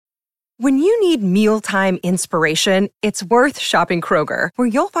When you need mealtime inspiration, it's worth shopping Kroger, where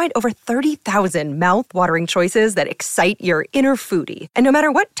you'll find over 30,000 mouth-watering choices that excite your inner foodie. And no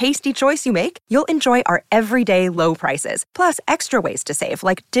matter what tasty choice you make, you'll enjoy our everyday low prices, plus extra ways to save,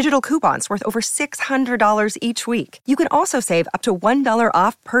 like digital coupons worth over $600 each week. You can also save up to $1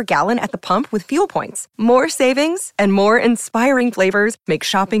 off per gallon at the pump with fuel points. More savings and more inspiring flavors make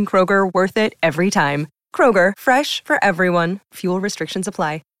shopping Kroger worth it every time. Kroger, fresh for everyone. Fuel restrictions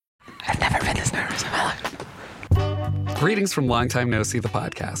apply. I've never been this nervous in my life. Greetings from Long Time No See, the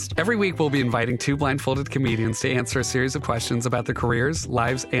podcast. Every week, we'll be inviting two blindfolded comedians to answer a series of questions about their careers,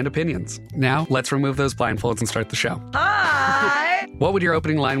 lives, and opinions. Now, let's remove those blindfolds and start the show. Hi! What would your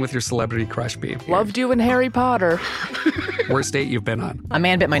opening line with your celebrity crush be? Loved you in Harry Potter. Worst date you've been on? A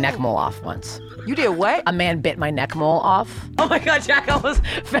man bit my neck mole off once. You did what? A man bit my neck mole off. Oh my God, Jack almost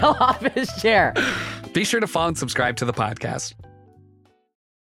fell off his chair. Be sure to follow and subscribe to the podcast.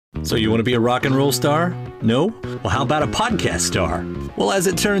 So you want to be a rock and roll star? No? Well, how about a podcast star? Well, as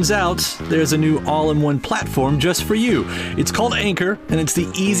it turns out, there's a new all-in-one platform just for you. It's called Anchor, and it's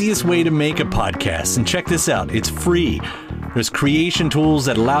the easiest way to make a podcast. And check this out, it's free. There's creation tools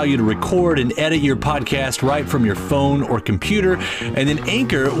that allow you to record and edit your podcast right from your phone or computer, and then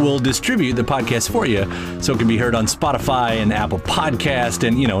Anchor will distribute the podcast for you, so it can be heard on Spotify and Apple Podcast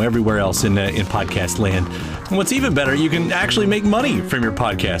and, everywhere else in podcast land. And what's even better, you can actually make money from your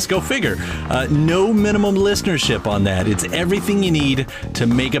podcast. Go figure. No minimum listenership on that. It's everything you need to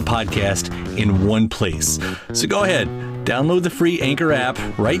make a podcast in one place. So go ahead. Download the free Anchor app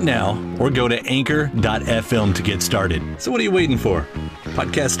right now or go to anchor.fm to get started. So what are you waiting for?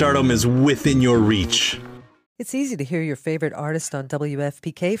 Podcast stardom is within your reach. It's easy to hear your favorite artist on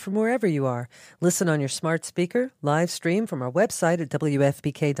WFPK from wherever you are. Listen on your smart speaker, live stream from our website at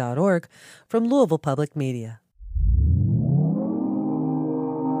WFPK.org from Louisville Public Media.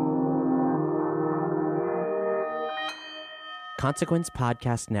 Consequence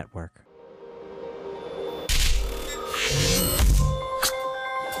Podcast Network.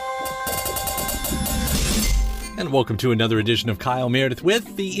 And welcome to another edition of Kyle Meredith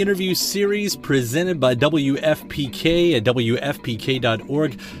with the interview series presented by WFPK at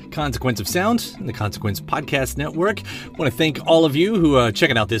WFPK.org, Consequence of Sound, and the Consequence Podcast Network. I want to thank all of you who are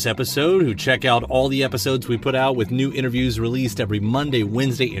checking out this episode, who check out all the episodes we put out with new interviews released every Monday,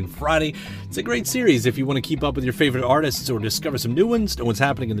 Wednesday, and Friday. It's a great series if you want to keep up with your favorite artists or discover some new ones, know what's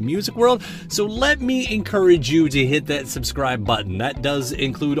happening in the music world. So let me encourage you to hit that subscribe button. That does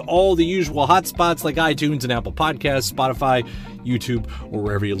include all the usual hotspots like iTunes and Apple Podcasts, Spotify, YouTube, or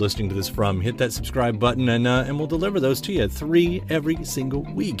wherever you're listening to this from. Hit that subscribe button and we'll deliver those to you 3 every single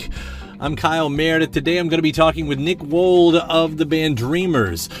week. I'm Kyle Meredith. Today I'm going to be talking with Nick Wold of the band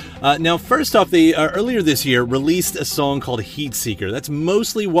Dreamers. Now, first off, they earlier this year released a song called Heat Seeker. That's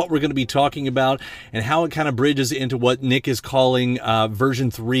mostly what we're going to be talking about and how it kind of bridges into what Nick is calling version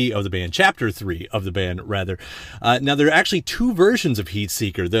 3 of the band, chapter 3 of the band, rather. Now, there are actually 2 versions of Heat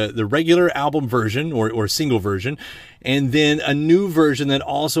Seeker, the regular album version or single version, and then a new version that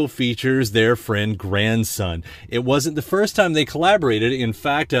also features their friend Grandson. It wasn't the first time they collaborated. In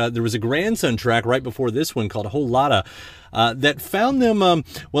fact, there was a Grandson track right before this one called Whole Lotta that found them,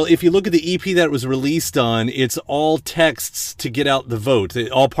 well, if you look at the EP that it was released on, it's all texts to get out the vote,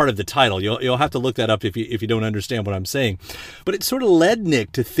 all part of the title. You'll have to look that up if you don't understand what I'm saying. But it sort of led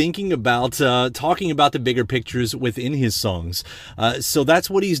Nick to thinking about talking about the bigger pictures within his songs. So that's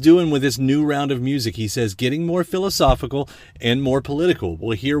what he's doing with this new round of music. He says getting more philosophical and more political.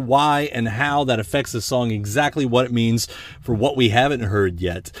 We'll hear why and how that affects the song, exactly what it means for what we haven't heard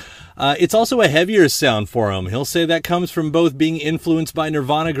yet. It's also a heavier sound for him. He'll say that comes from both being influenced by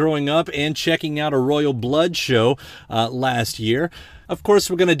Nirvana growing up and checking out a Royal Blood show last year. Of course,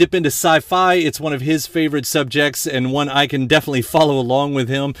 we're going to dip into sci-fi. It's one of his favorite subjects and one I can definitely follow along with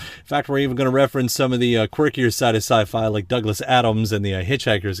him. In fact, we're even going to reference some of the quirkier side of sci-fi like Douglas Adams and the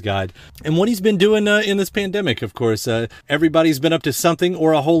Hitchhiker's Guide. And what he's been doing in this pandemic, of course. Everybody's been up to something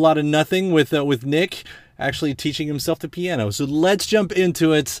or a whole lot of nothing with Nick actually teaching himself the piano. So let's jump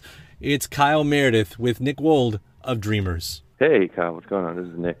into it. It's Kyle Meredith with Nick Wold of Dreamers. Hey, Kyle, what's going on? This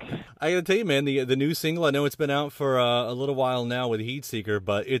is Nick. I gotta tell you, man, the new single, I know it's been out for a little while now with Heat Seeker,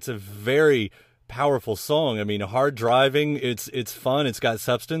 but it's a very powerful song. I mean, hard driving, it's fun, it's got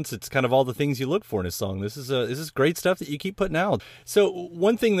substance, it's kind of all the things you look for in a song. This is great stuff that you keep putting out. So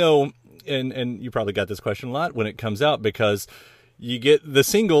one thing, though, and you probably got this question a lot when it comes out, because you get the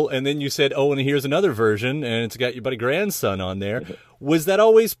single, and then you said, oh, and here's another version, and it's got your buddy Grandson on there. Was that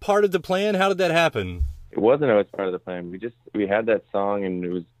always part of the plan? How did that happen? It wasn't always part of the plan. We had that song, and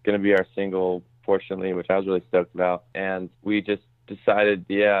it was going to be our single, fortunately, which I was really stoked about. And we just decided,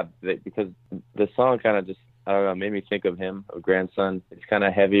 because the song kind of just, I don't know, made me think of him, of Grandson. It's kind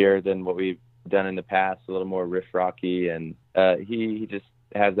of heavier than what we've done in the past, a little more riff rocky, and he just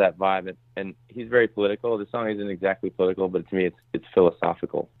has that vibe, and he's very political. The song isn't exactly political, but to me it's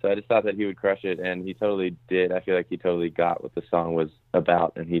philosophical. So I just thought that he would crush it, and he totally did. I feel like he totally got what the song was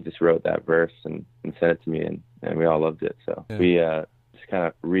about, and he just wrote that verse and sent it to me, and we all loved it. So we just kind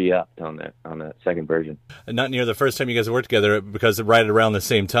of re-upped on that second version. And not near the first time you guys worked together, because right around the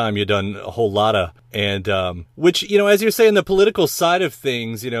same time you'd done a whole lotta, and which, you know, as you're saying, the political side of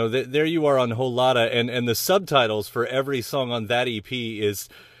things, you know, there you are on Whole Lotta, and the subtitles for every song on that EP is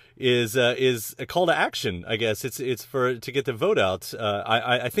a call to action. I guess it's to get the vote out.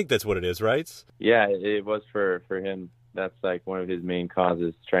 I think that's what it is, right? Yeah, it was for him. That's like one of his main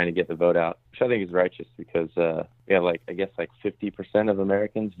causes, trying to get the vote out, which I think is righteous, because we have like 50% of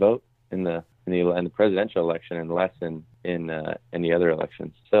Americans vote in the presidential election, and less in the other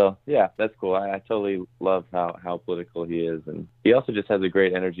elections. So yeah, that's cool. I totally love how political he is, and he also just has a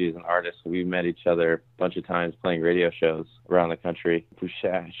great energy as an artist. We met each other a bunch of times playing radio shows around the country. We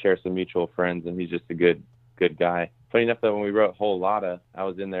share some mutual friends, and he's just a good guy. Funny enough, that when we wrote Whole Lotta, I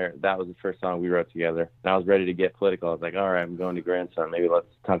was in there. That was the first song we wrote together, and I was ready to get political. I was like, all right, I'm going to Grandson. Maybe let's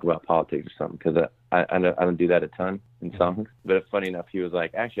talk about politics or something, because I don't do that a ton in songs. But funny enough, he was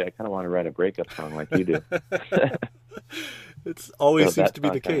like, actually, I kind of want to write a breakup song like you do. It's always seems to be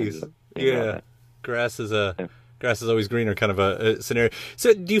the case. Yeah, grass is always greener kind of a scenario.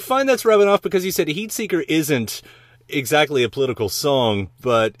 So do you find that's rubbing off? Because you said Heatseeker isn't exactly a political song,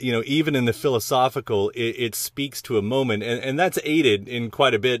 but, you know, even in the philosophical, it speaks to a moment, and that's aided in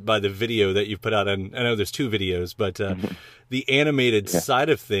quite a bit by the video that you've put out. And I know there's 2 videos, but the animated side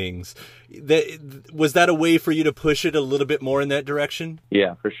of things, was that a way for you to push it a little bit more in that direction?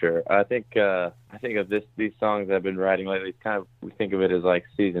 Yeah, for sure. I think of these songs I've been writing lately. It's kind of, we think of it as like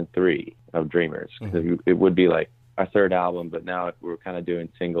season 3 of Dreamers, because it would be like our third album, but now we're kind of doing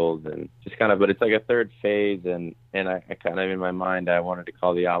singles, and just kind of, but it's like a third phase, and I kind of, in my mind, I wanted to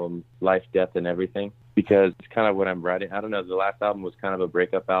call the album Life, Death, and Everything, because it's kind of what I'm writing. I don't know, the last album was kind of a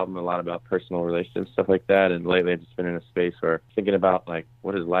breakup album, a lot about personal relationships, stuff like that, and lately I've just been in a space where thinking about, like,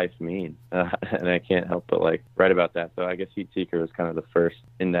 what does life mean? And I can't help but, like, write about that. So I guess Heatseeker was kind of the first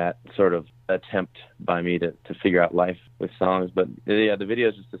in that sort of attempt by me to figure out life with songs. But yeah, the video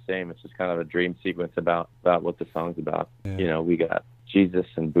is just the same. It's just kind of a dream sequence about what the song's about. Yeah. You know, we got Jesus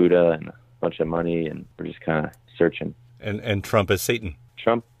and Buddha and a bunch of money, and we're just kind of searching. And Trump as Satan.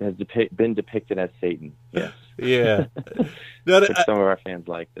 Trump has been depicted as Satan. Yes. Yeah. Which some of our fans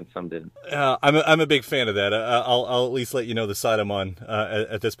liked and some didn't. I'm a big fan of that. I'll at least let you know the side I'm on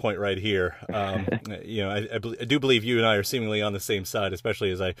at this point right here. You know, I do believe you and I are seemingly on the same side,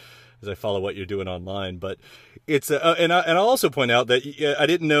 especially as I follow what you're doing online. But it's and I'll also point out that I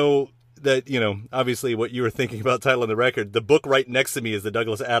didn't know that, you know, obviously what you were thinking about titling the record. The book right next to me is the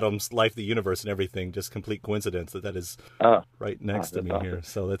Douglas Adams Life, the Universe, and Everything. Just complete coincidence that is right next to me awesome. Here.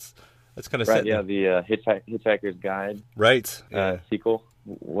 So that's kind of right. Yeah, the Hitchhiker's Guide. Right. Sequel.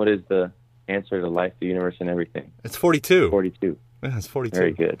 What is the answer to Life, the Universe, and Everything? It's 42. 42. Yeah, it's 42.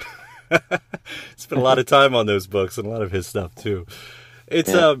 Very good. Spent a lot of time on those books and a lot of his stuff too.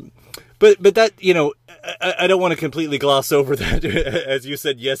 It's But that, you know, I don't want to completely gloss over that. As you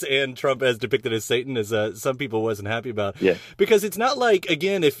said, yes, and Trump as depicted as Satan, as some people wasn't happy about. Yeah. Because it's not like,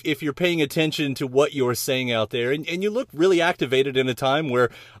 again, if you're paying attention to what you're saying out there, and you look really activated in a time where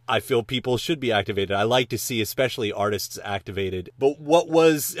I feel people should be activated. I like to see especially artists activated. But what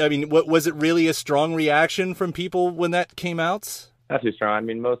was it really a strong reaction from people when that came out? Not too strong. I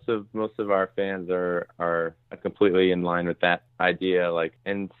mean, most of our fans are completely in line with that idea. Like,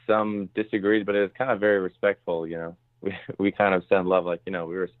 and some disagreed, but it was kind of very respectful. You know, we kind of send love. Like, you know,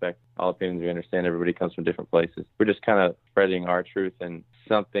 we respect all opinions. We understand everybody comes from different places. We're just kind of spreading our truth, and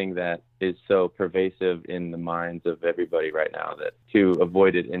something that is so pervasive in the minds of everybody right now that to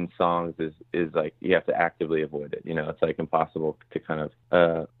avoid it in songs is like you have to actively avoid it. You know, it's like impossible to kind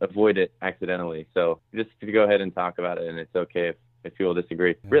of avoid it accidentally. So just to go ahead and talk about it, and it's okay if people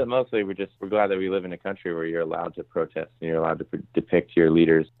disagree. Yeah. Really, mostly we're glad that we live in a country where you're allowed to protest and you're allowed to depict your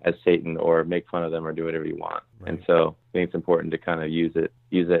leaders as Satan or make fun of them or do whatever you want. Right. And so I think it's important to kind of use it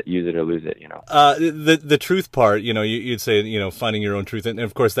or lose it, you know. The truth part, you know, you'd say, you know, finding your own truth. And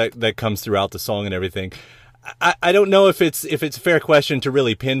of course that comes throughout the song and everything. I don't know if it's a fair question to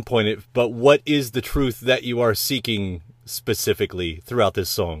really pinpoint it, but what is the truth that you are seeking specifically throughout this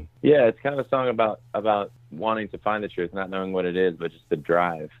song? Yeah, it's kind of a song about wanting to find the truth, not knowing what it is, but just the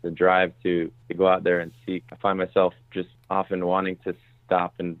drive to go out there and seek. I find myself just often wanting to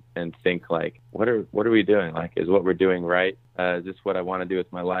stop and think like, what are we doing? Like, is what we're doing right? Is this what I want to do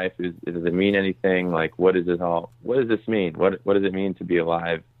with my life? Does it mean anything? Like, what does this mean? What does it mean to be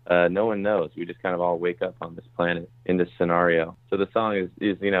alive? No one knows. We just kind of all wake up on this planet in this scenario. So the song is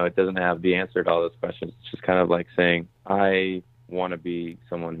it doesn't have the answer to all those questions. It's just kind of like saying, I want to be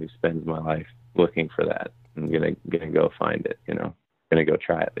someone who spends my life looking for that. I'm gonna go find it. Gonna go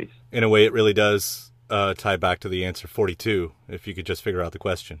try at least. In a way, it really does tie back to the answer 42. If you could just figure out the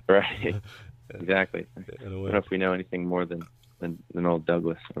question. Right. Exactly. I don't know if we know anything more than old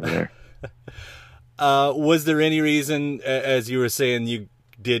Douglas over there. Was there any reason, as you were saying, you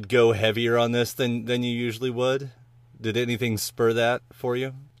did go heavier on this than you usually would? Did anything spur that for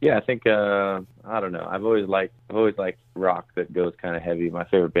you? Yeah, I think I don't know. I've always liked rock that goes kind of heavy. My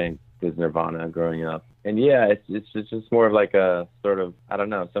favorite band is Nirvana growing up, and yeah, it's just more of like a sort of, I don't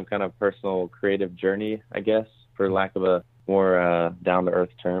know, some kind of personal creative journey, I guess, for lack of a more down to earth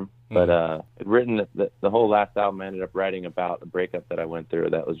term. But written the whole last album I ended up writing about a breakup that I went through.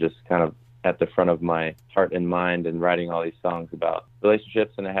 That was just kind of at the front of my heart and mind, and writing all these songs about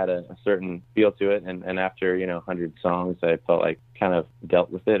relationships, and it had a certain feel to it. And after 100 songs, I felt like kind of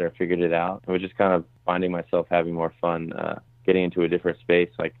dealt with it or figured it out. I was just kind of finding myself having more fun, getting into a different space.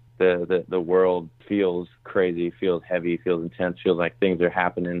 Like the world feels crazy, feels heavy, feels intense, feels like things are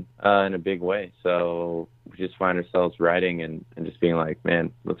happening in a big way. So we just find ourselves writing and just being like,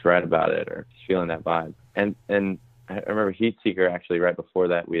 man, let's write about it, or just feeling that vibe. And I remember Heatseeker, actually, right before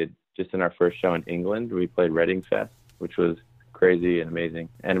that, we had just in our first show in England, we played Reading Fest, which was crazy and amazing.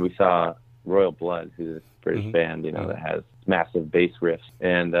 And we saw Royal Blood, who's a British band, that has massive bass riffs.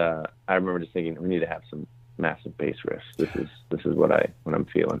 And I remember just thinking, we need to have some massive bass riffs. This is what I'm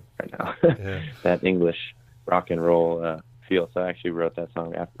feeling right now. Yeah. That English rock and roll feel. So I actually wrote that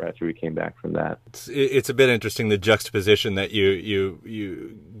song after we came back from that. It's a bit interesting, the juxtaposition that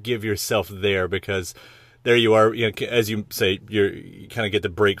you give yourself there, because there you are, as you say, you kind of get to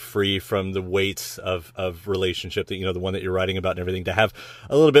break free from the weights of relationship, that, the one that you're writing about and everything, to have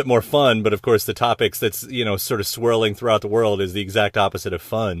a little bit more fun. But of course, the topics that's, sort of swirling throughout the world is the exact opposite of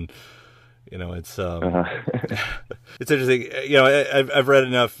fun. It's it's interesting. I've read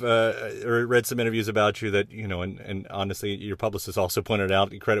enough, or read some interviews about you that, and honestly, your publicist also pointed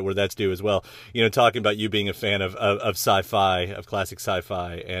out, credit where that's due as well, talking about you being a fan of sci-fi, of classic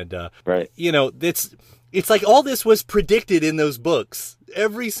sci-fi. And, right. It's like all this was predicted in those books,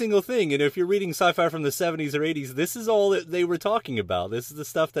 every single thing. And if you're reading sci-fi from the 70s or 80s, this is all that they were talking about. This is the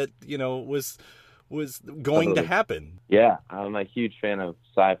stuff that, was going to happen. Yeah, I'm a huge fan of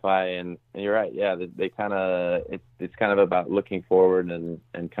sci-fi, and you're right. Yeah, they kind of, it's kind of about looking forward and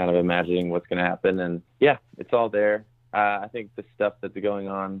kind of imagining what's going to happen. And yeah, it's all there. I think the stuff that's going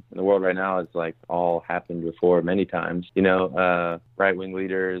on in the world right now is like all happened before many times. Right-wing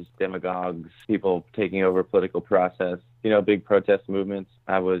leaders, demagogues, people taking over political process, big protest movements.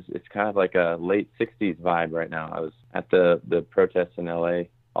 It's kind of like a late 60s vibe right now. I was at the protests in LA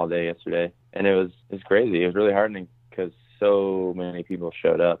all day yesterday, and it was crazy. It was really heartening because so many people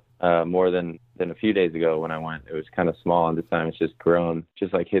showed up, more than a few days ago when I went. It was kind of small, and this time it's just grown,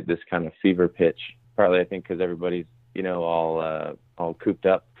 just like hit this kind of fever pitch. Partly, I think, because everybody's all cooped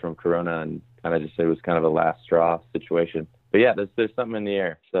up from Corona, and kind of just, it was kind of a last straw situation. But yeah, there's something in the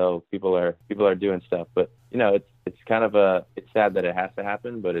air. So people are doing stuff, but it's kind of it's sad that it has to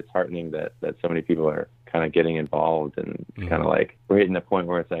happen, but it's heartening that so many people are kind of getting involved, and kind of like we're hitting a point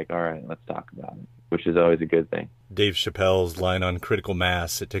where it's like, all right, let's talk about it, which is always a good thing. Dave Chappelle's line on critical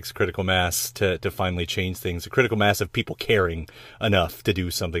mass, it takes critical mass to finally change things, a critical mass of people caring enough to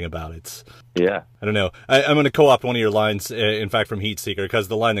do something about it. Yeah. I don't know. I'm going to co-opt one of your lines, in fact, from Heatseeker, because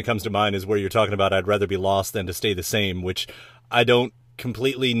the line that comes to mind is where you're talking about, I'd rather be lost than to stay the same, which I don't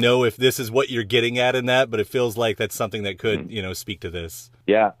completely know if this is what you're getting at in that, but it feels like that's something that could, speak to this.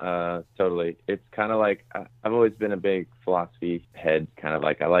 Yeah, totally. It's kind of like, I've always been a big philosophy head, kind of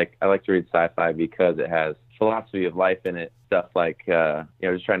like, I like to read sci-fi because it has philosophy of life in it, stuff like,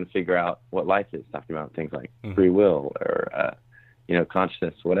 just trying to figure out what life is, talking about things like free will or,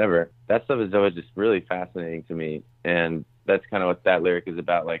 consciousness, whatever. That stuff is always just really fascinating to me. And that's kind of what that lyric is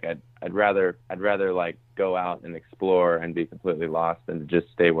about. Like, I'd rather like go out and explore and be completely lost than to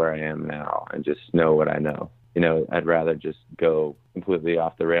just stay where I am now and just know what I know. I'd rather just go completely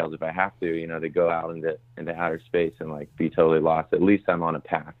off the rails if I have to, to go out into outer space and like be totally lost. At least I'm on a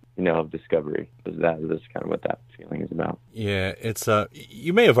path, of discovery. That's kind of what that feeling is about. Yeah, it's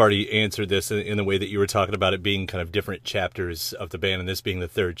you may have already answered this in the way that you were talking about it being kind of different chapters of the band, and this being the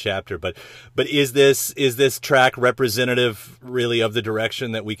third chapter. But is this track representative really of the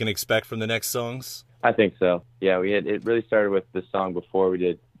direction that we can expect from the next songs? I think so. Yeah, it really started with the song before we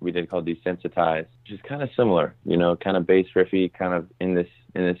did called Desensitized, which is kind of similar, kind of bass riffy, kind of in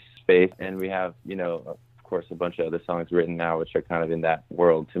this space. And we have, of course, a bunch of other songs written now, which are kind of in that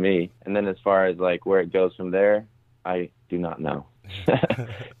world to me. And then as far as like where it goes from there, I do not know.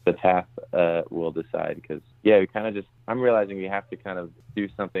 The TAF will decide, because we kind of I'm realizing we have to kind of do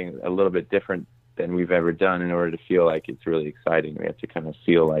something a little bit different than we've ever done in order to feel like it's really exciting. We have to kind of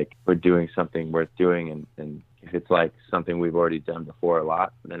feel like we're doing something worth doing, and if it's like something we've already done before a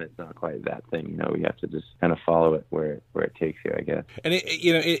lot, then it's not quite that thing. We have to just kind of follow it where it takes you, I guess. And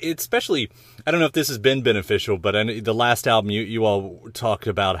it's especially, I don't know if this has been beneficial, but the last album you all talked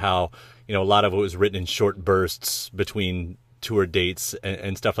about how a lot of it was written in short bursts between tour dates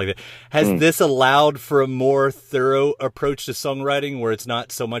and stuff like that. Has this allowed for a more thorough approach to songwriting, where it's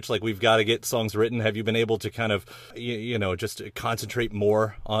not so much like we've got to get songs written? Have you been able to kind of, just concentrate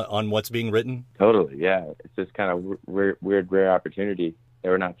more on what's being written? Totally, yeah. It's just kind of rare opportunity that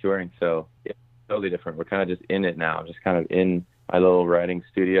we're not touring, so it's totally different. We're kind of just in it now, just kind of in my little writing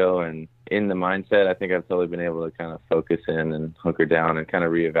studio and in the mindset. I think I've totally been able to kind of focus in and hunker down and kind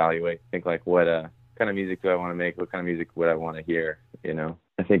of reevaluate, think like what kind of music do I want to make? What kind of music would I want to hear?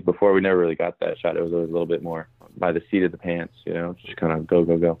 I think before we never really got that shot. It was always a little bit more by the seat of the pants, just kind of go.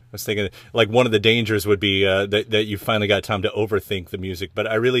 I was thinking like one of the dangers would be that you finally got time to overthink the music, but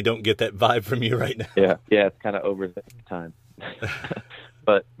I really don't get that vibe from you right now. Yeah, it's kind of overthink time.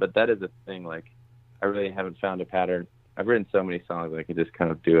 but that is a thing. Like, I really haven't found a pattern. I've written so many songs, I could just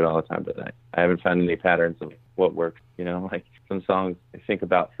kind of do it all the time, but I haven't found any patterns of what works, like some songs I think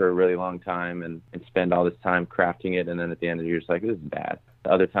about for a really long time and spend all this time crafting it, and then at the end you're just like, this is bad.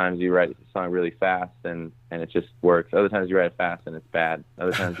 Other times you write a song really fast and it just works. Other times you write it fast and it's bad.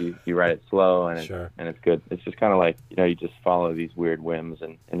 Other times you write it slow and it's good. It's just kind of like, you just follow these weird whims,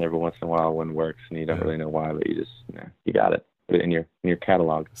 and every once in a while one works and you don't really know why, but you just, you got it. In your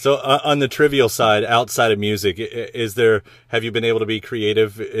catalog. So on the trivial side, outside of music, have you been able to be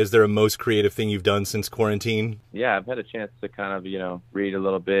creative? Is there a most creative thing you've done since quarantine? Yeah, I've had a chance to kind of, read a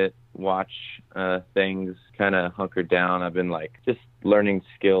little bit, watch things, kind of hunker down. I've been like just learning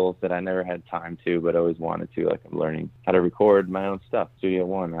skills that I never had time to, but always wanted to. Like, I'm learning how to record my own stuff, Studio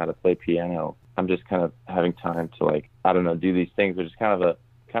One, how to play piano. I'm just kind of having time to do these things, which is kind of a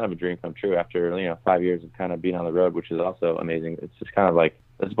dream come true after 5 years of kind of being on the road, which is also amazing. It's just kind of like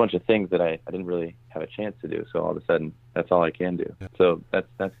there's a bunch of things that I didn't really have a chance to do, so all of a sudden that's all I can do. So that's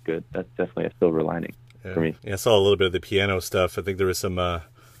good. That's definitely a silver lining for me. Yeah, I saw a little bit of the piano stuff. I think there was some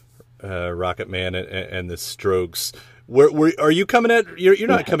Rocket Man and the Strokes. Where are you coming at? You're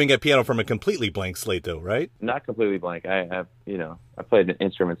not coming at piano from a completely blank slate, though, right? Not completely blank. I have I played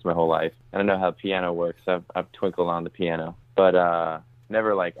instruments my whole life, and I know how piano works. I've twinkled on the piano, but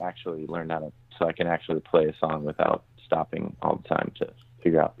never actually learned how to, so I can actually play a song without stopping all the time to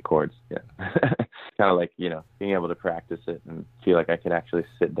figure out the chords. Yeah. Kind of like, being able to practice it and feel like I could actually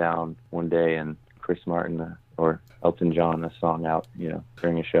sit down one day and Chris Martin or Elton John a song out,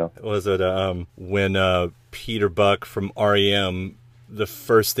 during a show. Was it when Peter Buck from REM, the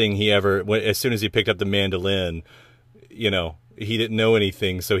first thing he ever, as soon as he picked up the mandolin, he didn't know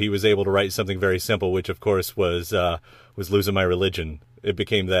anything, so he was able to write something very simple, which of course was Losing My Religion. It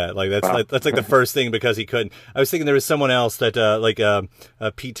became that. That's like the first thing, because he couldn't. I was thinking there was someone else that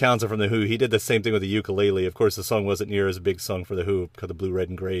Pete Townsend from The Who. He did the same thing with the ukulele. Of course, the song wasn't near as a big song for The Who because of Blue, Red,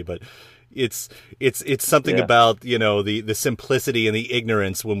 and Gray, but it's something about the simplicity and the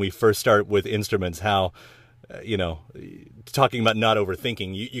ignorance when we first start with instruments. How talking about not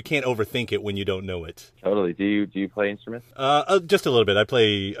overthinking. You can't overthink it when you don't know it. Totally. Do you play instruments? Just a little bit. I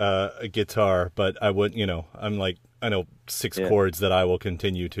play a guitar, but I would, I know 6 chords that I will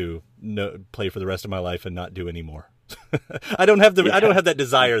continue to play for the rest of my life and not do anymore. I don't have that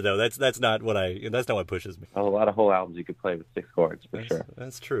desire though. That's not what pushes me. A lot of whole albums you could play with 6 chords for sure.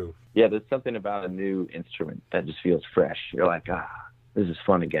 That's true. Yeah, there's something about a new instrument that just feels fresh. You're like, this is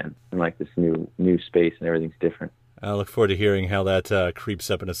fun again, and like this new space and everything's different. I look forward to hearing how that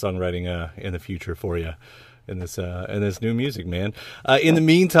creeps up into songwriting in the future for you. In this new music, man. In the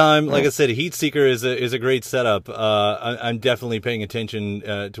meantime, like I said, Heatseeker is a great setup. I'm definitely paying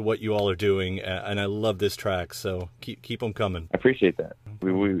attention to what you all are doing, and I love this track. So keep them coming. I appreciate that.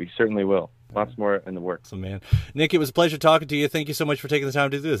 We certainly will. Lots more in the works. So, man, Nick, it was a pleasure talking to you. Thank you so much for taking the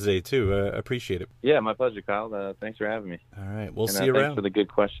time to do this today too. I appreciate it. Yeah, my pleasure, Kyle. Thanks for having me. All right, we'll see you around. Thanks for the good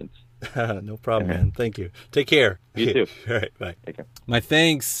questions. No problem, man. Thank you. Take care. You too. All right, bye. Take care. My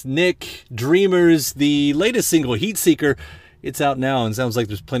thanks, Nick. Dreamers, the latest single, Heatseeker, It's out now, and sounds like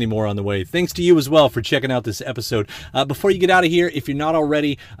there's plenty more on the way. Thanks to you as well for checking out this episode. Before you get out of here, if you're not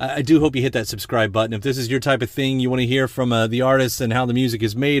already, I do hope you hit that subscribe button. If this is your type of thing, you want to hear from the artists and how the music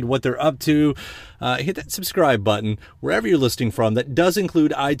is made, what they're up to, hit that subscribe button wherever you're listening from. That does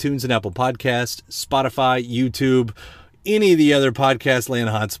include iTunes and Apple Podcasts, Spotify, YouTube, any of the other podcast land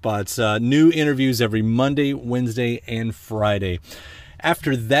hotspots. New interviews every Monday, Wednesday, and Friday.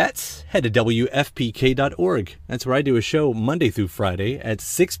 After that, head to WFPK.org. That's where I do a show Monday through Friday at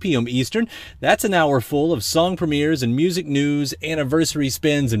 6 p.m. Eastern. That's an hour full of song premieres and music news, anniversary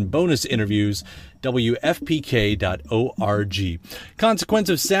spins, and bonus interviews. WFPK.org. Consequence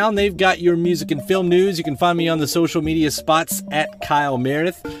of Sound, they've got your music and film news. You can find me on the social media spots at Kyle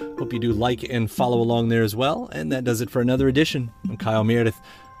Meredith. Hope you do like and follow along there as well. And that does it for another edition. I'm Kyle Meredith.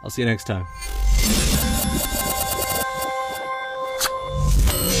 I'll see you next time.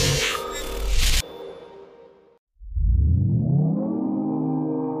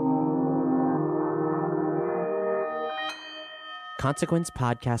 Consequence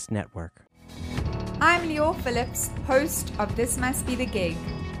Podcast Network. I'm Lior Phillips, host of This Must Be the Gig.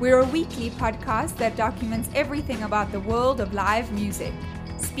 We're a weekly podcast that documents everything about the world of live music,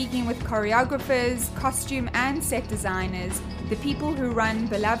 speaking with choreographers, costume and set designers, the people who run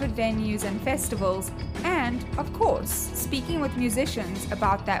beloved venues and festivals, and, of course, speaking with musicians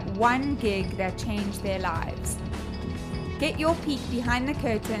about that one gig that changed their lives. Get your peek behind the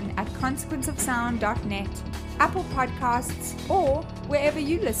curtain at consequenceofsound.net, Apple Podcasts, or wherever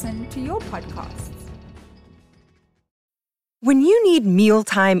you listen to your podcasts. When you need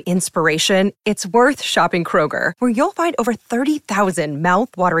mealtime inspiration, it's worth shopping Kroger, where you'll find over 30,000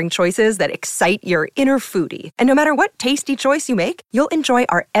 mouth-watering choices that excite your inner foodie. And no matter what tasty choice you make, you'll enjoy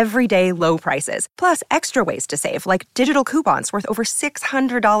our everyday low prices, plus extra ways to save, like digital coupons worth over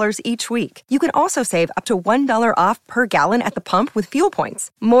 $600 each week. You can also save up to $1 off per gallon at the pump with fuel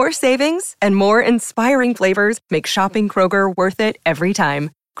points. More savings and more inspiring flavors make shopping Kroger worth it every time.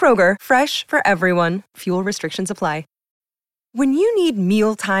 Kroger, fresh for everyone. Fuel restrictions apply. When you need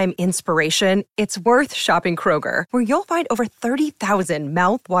mealtime inspiration, it's worth shopping Kroger, where you'll find over 30,000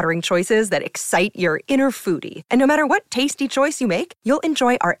 mouth-watering choices that excite your inner foodie. And no matter what tasty choice you make, you'll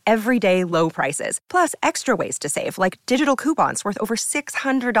enjoy our everyday low prices, plus extra ways to save, like digital coupons worth over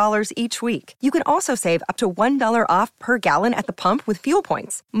 $600 each week. You can also save up to $1 off per gallon at the pump with fuel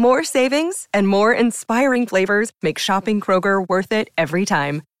points. More savings and more inspiring flavors make shopping Kroger worth it every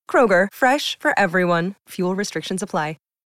time. Kroger, fresh for everyone. Fuel restrictions apply.